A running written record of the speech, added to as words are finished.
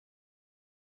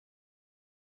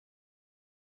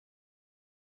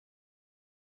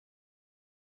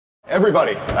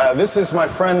Everybody, this is my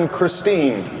friend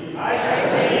Christine. Hi,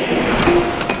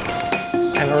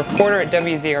 Christine. I'm a reporter at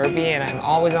WZRB, and I'm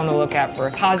always on the lookout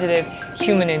for positive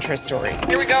human interest stories.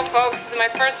 Here we go, folks. This is my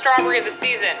first strawberry of the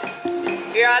season.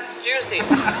 Yeah, it's juicy.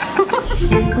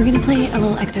 We're gonna play a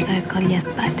little exercise called Yes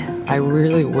But. I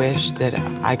really wish that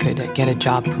I could get a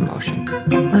job promotion.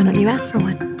 Why don't you ask for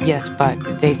one? Yes, but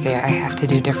they say I have to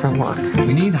do different work.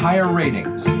 We need higher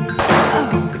ratings.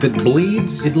 If it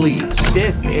bleeds, it leads.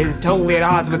 This is totally at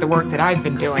odds with the work that I've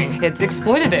been doing. It's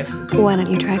exploitative. Why don't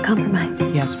you try a compromise?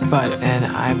 Yes, but then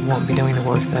I won't be doing the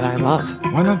work that I love.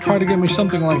 Why not try to get me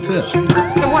something like this? So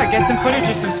what, get some footage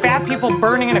of some fat people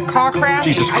burning in a car crash?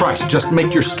 Jesus Christ, just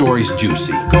make your stories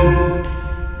juicy.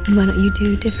 Why don't you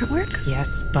do different work?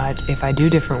 Yes, but if I do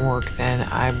different work, then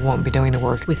I won't be doing the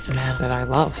work with the man that I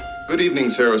love. Good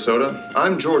evening, Sarasota.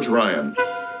 I'm George Ryan.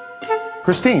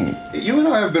 Christine, you and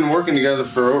I have been working together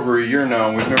for over a year now,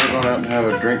 and we've never gone out and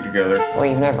have a drink together. Well,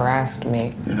 you've never asked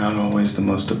me. You're not always the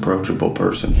most approachable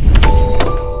person.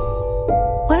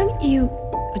 Why don't you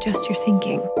adjust your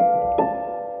thinking?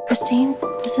 Christine,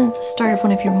 this isn't the start of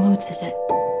one of your moods, is it?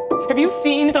 Have you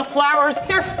seen the flowers?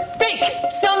 They're fake!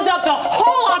 Sums up the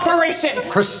whole operation!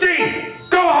 Christine,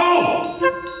 go home!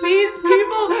 These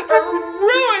people are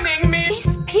ruining me!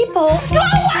 These people... No,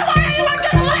 why won't anyone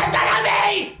just listen to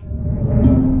me?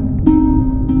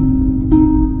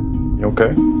 You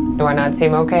okay? Do I not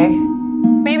seem okay?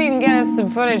 Maybe you can get us some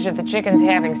footage of the chickens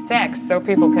having sex so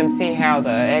people can see how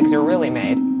the eggs are really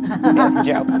made. That's a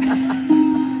joke.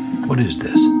 What is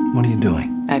this? What are you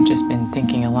doing? I've just been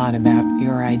thinking a lot about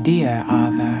your idea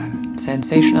of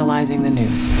sensationalizing the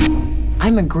news.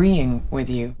 I'm agreeing with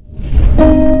you.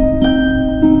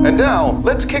 And now,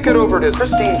 let's kick it over to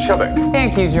Christine Chubbuck.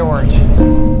 Thank you, George.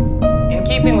 In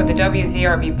keeping with the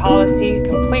WZRB policy,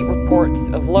 complete reports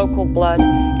of local blood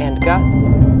and guts,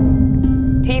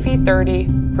 TV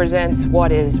 30 presents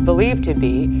what is believed to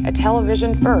be a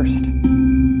television first.